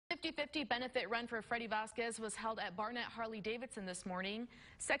50-50 benefit run for Freddie Vasquez was held at Barnett Harley-Davidson this morning.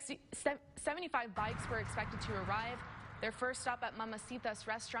 75 bikes were expected to arrive. Their first stop at Mamacita's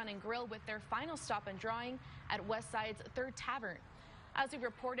Restaurant and Grill, with their final stop and drawing at Westside's Third Tavern. As we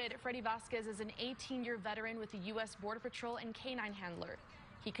reported, Freddie Vasquez is an 18-year veteran with the U.S. Border Patrol and canine handler.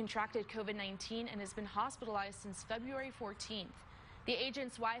 He contracted COVID-19 and has been hospitalized since February 14th. The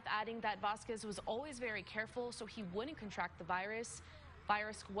agent's wife adding that Vasquez was always very careful so he wouldn't contract the virus.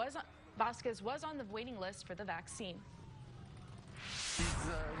 Vasquez was on the waiting list for the vaccine. He's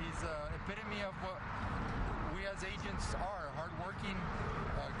an epitome of what we as agents are: hardworking,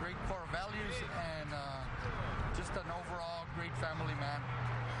 great core values, and just an overall great family man.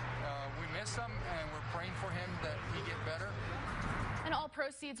 We miss him, and we're praying for him that he get better. And all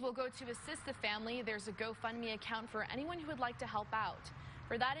proceeds will go to assist the family. There's a GoFundMe account for anyone who would like to help out.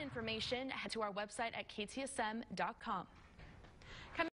 For that information, head to our website at ktsm.com.